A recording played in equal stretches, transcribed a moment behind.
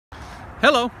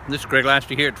Hello, this is Greg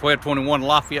Laster here at 1221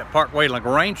 Lafayette Parkway,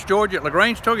 LaGrange, Georgia at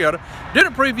LaGrange Toyota. Did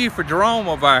a preview for Jerome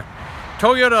of our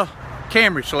Toyota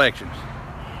Camry selections.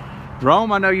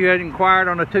 Jerome, I know you had inquired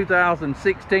on a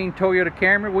 2016 Toyota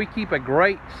Camry. We keep a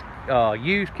great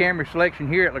used Camry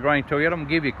selection here at LaGrange Toyota. I'm going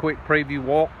to give you a quick preview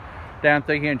walk down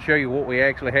through here and show you what we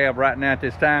actually have right now at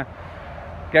this time.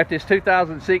 Got this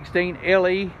 2016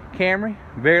 LE Camry,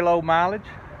 very low mileage.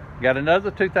 Got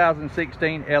another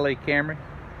 2016 LE Camry,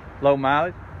 low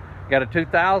mileage. Got a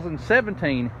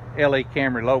 2017 LE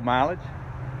Camry, low mileage.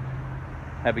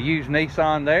 Have a used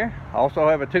Nissan there. Also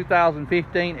have a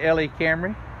 2015 LE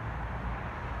Camry.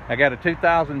 I got a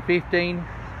 2015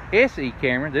 SE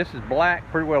Camry. This is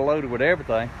black, pretty well loaded with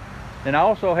everything. And I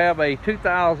also have a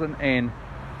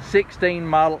 2016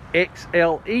 model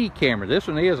XLE Camry. This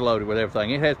one is loaded with everything.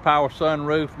 It has power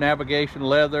sunroof, navigation,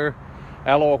 leather,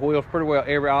 alloy wheels, pretty well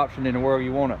every option in the world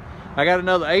you want it. I got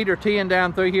another 8 or 10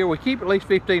 down through here. We keep at least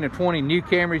 15 or 20 new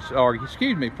Camrys, or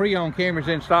excuse me, pre-owned Camrys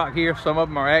in stock here. Some of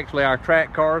them are actually our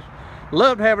track cars.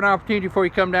 Love to have an opportunity before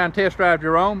you come down and test drive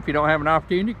Jerome. If you don't have an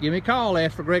opportunity, give me a call.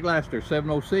 Ask for Greg Laster,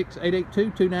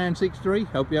 706-882-2963.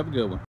 Hope you have a good one.